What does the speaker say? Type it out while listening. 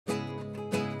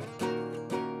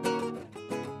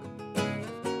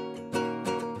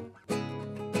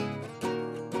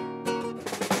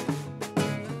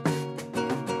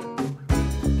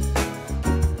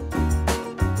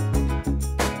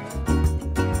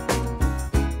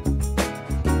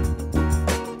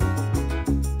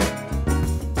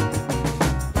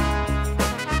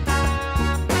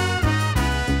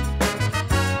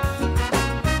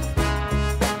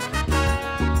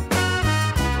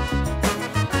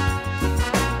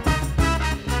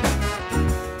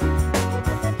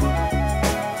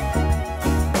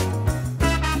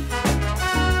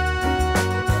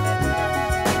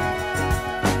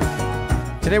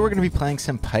Today we're going to be playing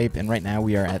some pipe, and right now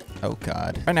we are at, oh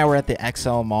god. Right now we're at the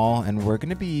XL Mall, and we're going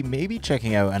to be maybe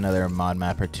checking out another mod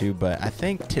map or two, but I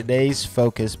think today's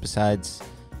focus, besides,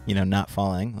 you know, not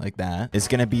falling like that, is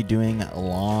going to be doing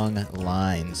long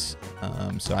lines.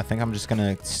 So I think I'm just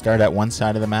going to start at one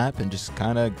side of the map and just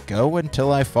kind of go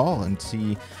until I fall and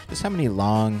see just how many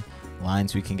long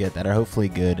lines we can get that are hopefully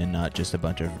good and not just a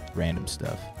bunch of random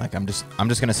stuff. Like I'm just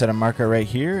gonna set a marker right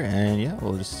here, and yeah,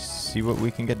 we'll just see what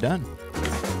we can get done.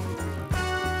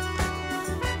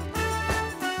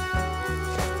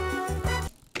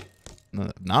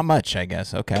 Not much, I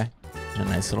guess. Okay, a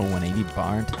nice little 180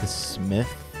 bar into the Smith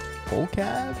full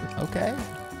cab. Okay,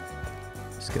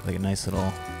 just get like a nice little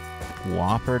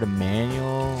whopper to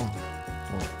manual,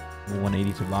 little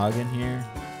 180 toboggan here.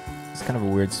 It's kind of a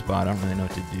weird spot. I don't really know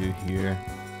what to do here.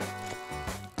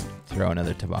 Throw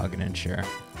another toboggan in, sure.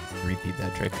 Repeat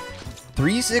that trick.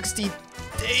 360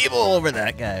 table over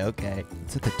that guy. Okay.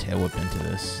 Let's hit the tail whip into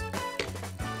this.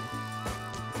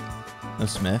 No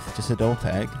Smith, just a double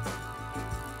tag.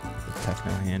 The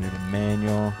techno-handed and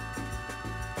manual.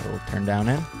 A little turn down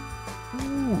in.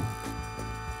 Ooh.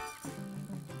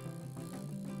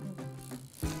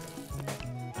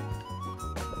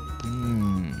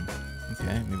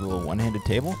 Okay, maybe a little one-handed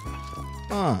table.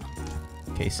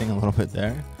 Casing a little bit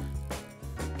there.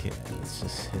 Okay, let's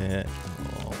just hit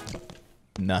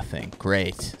nothing.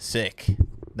 Great. Sick.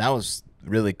 That was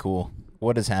really cool.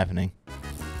 What is happening?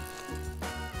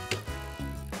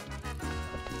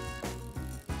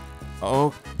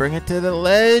 Oh, bring it to the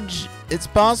ledge. It's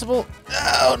possible.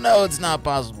 Oh, no, it's not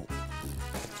possible.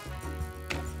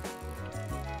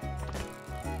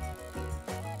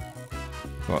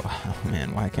 Oh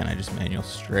man, why can't I just manual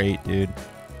straight, dude?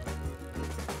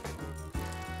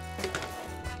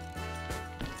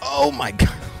 Oh my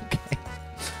god, okay.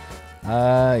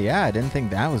 Yeah, I didn't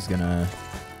think that was gonna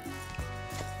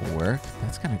work.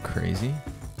 That's kind of crazy.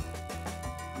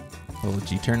 A little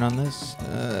G-turn on this.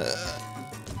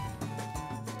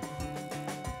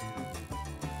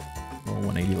 Little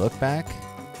 180 look back.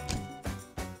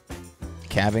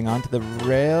 Cabbing onto the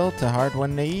rail to hard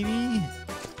 180.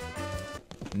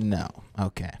 No.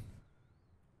 Okay.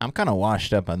 I'm kind of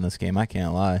washed up on this game. I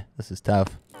can't lie. This is tough.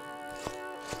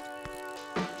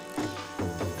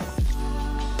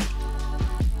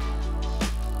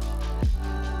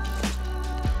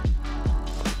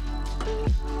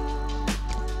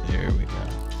 There we go.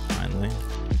 Finally.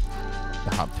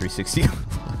 The hop 360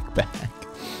 look back.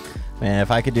 Man, if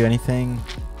I could do anything,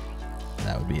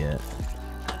 that would be it.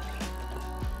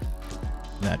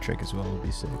 That trick as well would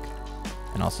be sick.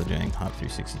 And also doing hop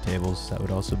 360 tables, that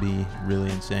would also be really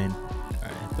insane.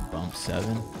 Alright, hit the bump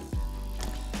 7.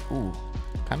 Ooh,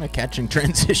 kind of catching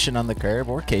transition on the curb,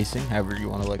 or casing, however you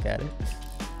want to look at it.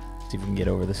 See if we can get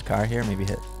over this car here, maybe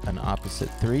hit an opposite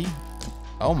 3.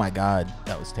 Oh my god,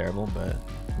 that was terrible, but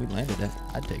we landed it.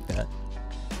 I'd take that.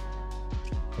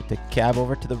 Hit the cab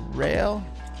over to the rail.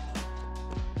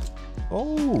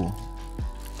 Oh!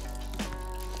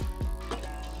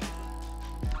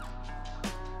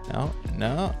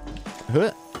 No.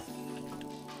 Huh.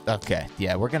 Okay,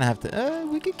 yeah, we're gonna have to,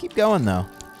 we could keep going though.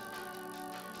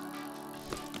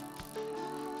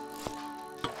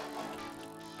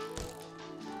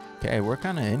 Okay, we're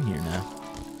kind of in here now.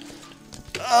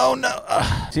 Oh no!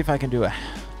 See if I can do a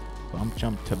bump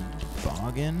jump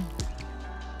toboggan.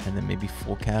 And then maybe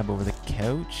full cab over the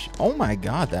couch. Oh my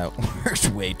god, that worked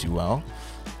way too well.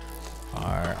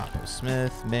 Our Oppo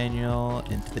Smith manual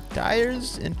into the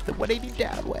tires, into the 180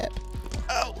 down whip.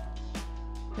 Oh!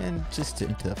 And just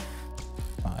into the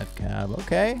 5 cab.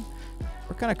 Okay.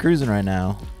 We're kind of cruising right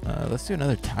now. Let's do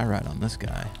another tie ride on this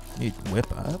guy. Need whip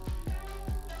up.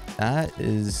 That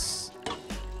is,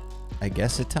 I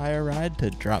guess, a tire ride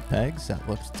to drop pegs. That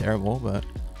looks terrible, but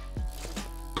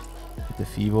with the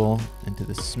feeble into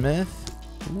the Smith.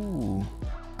 Ooh.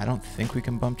 I don't think we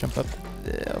can bump jump up.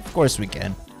 Of course we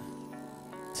can.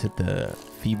 Let's hit the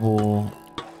feeble,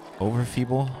 over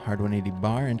feeble, hard 180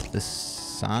 bar into the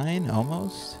sign,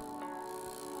 almost.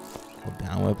 Little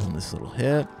down whip on this little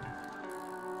hip.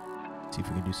 See if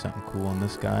we can do something cool on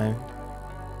this guy.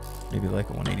 Maybe like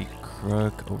a 180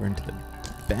 crook over into the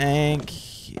bank.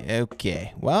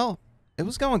 Okay, well, it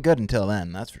was going good until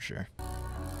then, that's for sure.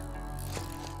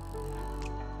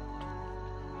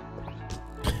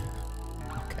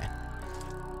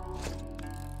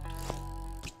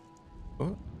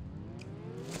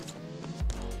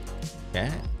 Okay,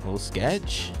 a little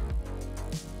sketch.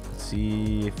 Let's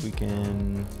see if we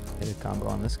can hit a combo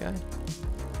on this guy.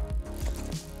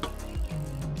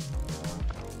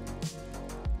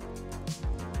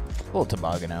 A little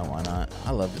toboggan out, why not?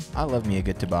 I love me a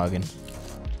good toboggan.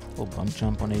 Full bump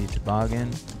jump, 180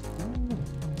 toboggan. Ooh.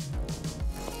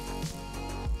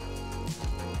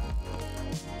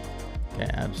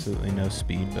 Okay, absolutely no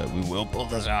speed, but we will pull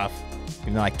this off.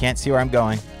 Even though I can't see where I'm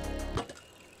going.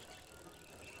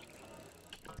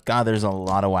 God, there's a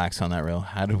lot of wax on that rail.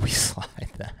 How did we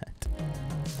slide that?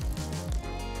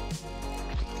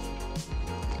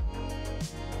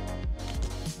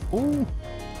 Ooh.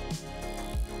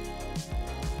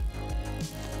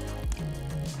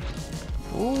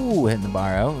 Ooh, hitting the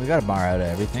bar out. We got a bar out of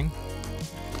everything.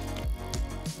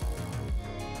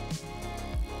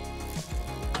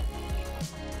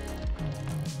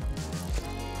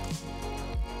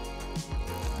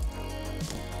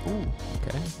 Ooh,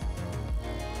 okay.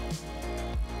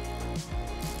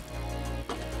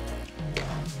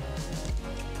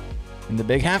 In the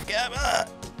big half cab.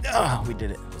 Oh, we did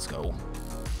it. Let's go.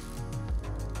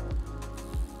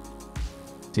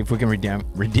 See if we can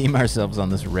redeem ourselves on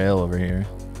this rail over here.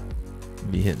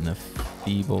 Be hitting the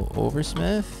feeble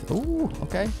oversmith. Ooh,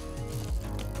 okay.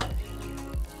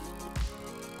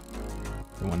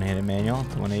 The one-handed manual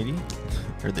to 180.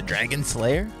 Or the Dragon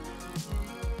Slayer.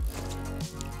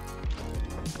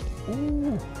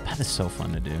 Ooh, that is so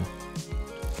fun to do.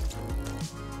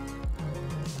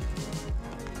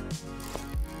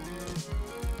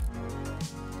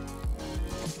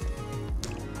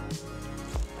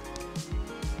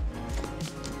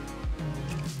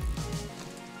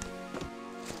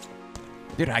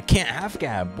 Dude, I can't half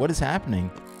gab. What is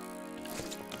happening?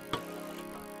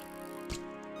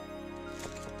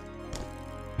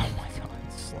 Oh my god,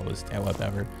 slowest tail whip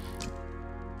ever.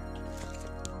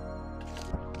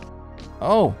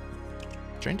 Oh,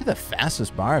 straight to the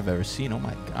fastest bar I've ever seen. Oh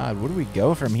my god, where do we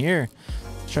go from here?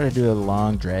 Let's try to do a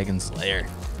long Dragon Slayer.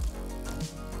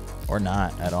 Or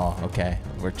not at all. Okay,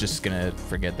 we're just gonna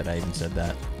forget that I even said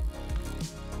that.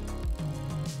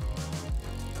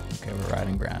 Okay, we're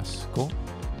riding grass. Cool.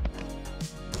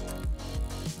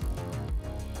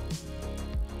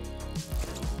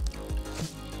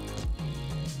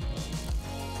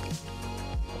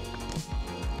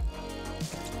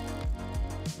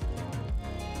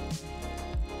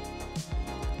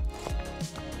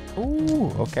 Ooh,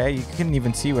 okay. You couldn't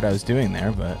even see what I was doing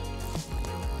there, but...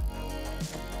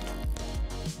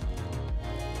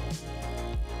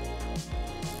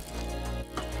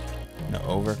 No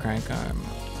over crank arm.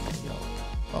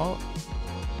 Oh.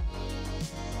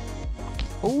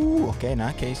 Ooh, okay.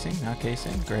 Not casing. Not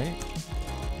casing. Great.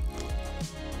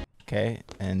 Okay,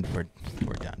 and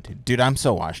we're done, dude. Dude, I'm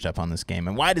so washed up on this game.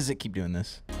 And why does it keep doing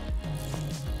this?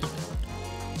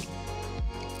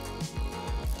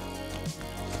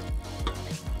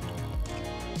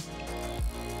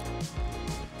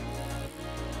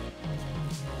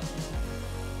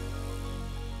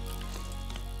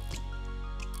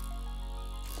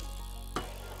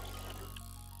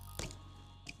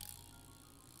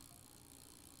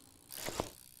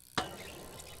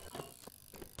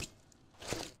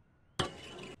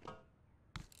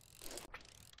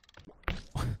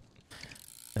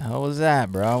 The hell was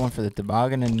that, bro? I went for the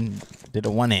toboggan and did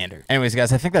a one-hander. Anyways,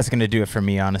 guys, I think that's going to do it for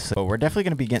me, honestly. But we're definitely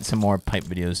going to be getting some more pipe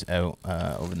videos out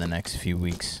over the next few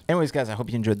weeks. Anyways, guys, I hope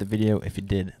you enjoyed the video. If you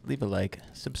did, leave a like,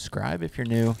 subscribe if you're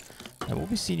new, and we'll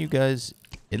be seeing you guys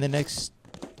in the next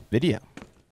video.